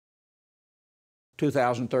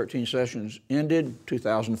2013 session's ended,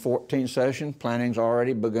 2014 session, planning's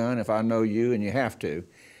already begun, if I know you, and you have to.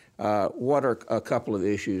 What are a couple of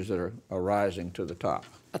issues that are rising to the top?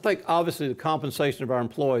 I think obviously the compensation of our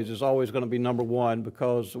employees is always going to be number one,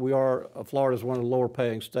 because Florida is one of the lower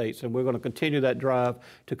paying states, and we're going to continue that drive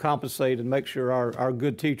to compensate and make sure our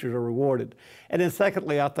good teachers are rewarded. And then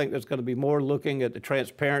secondly, I think there's going to be more looking at the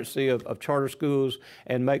transparency of charter schools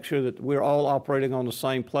and make sure that we're all operating on the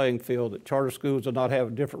same playing field, that charter schools do not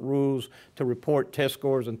have different rules to report test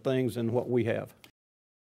scores and things than what we have.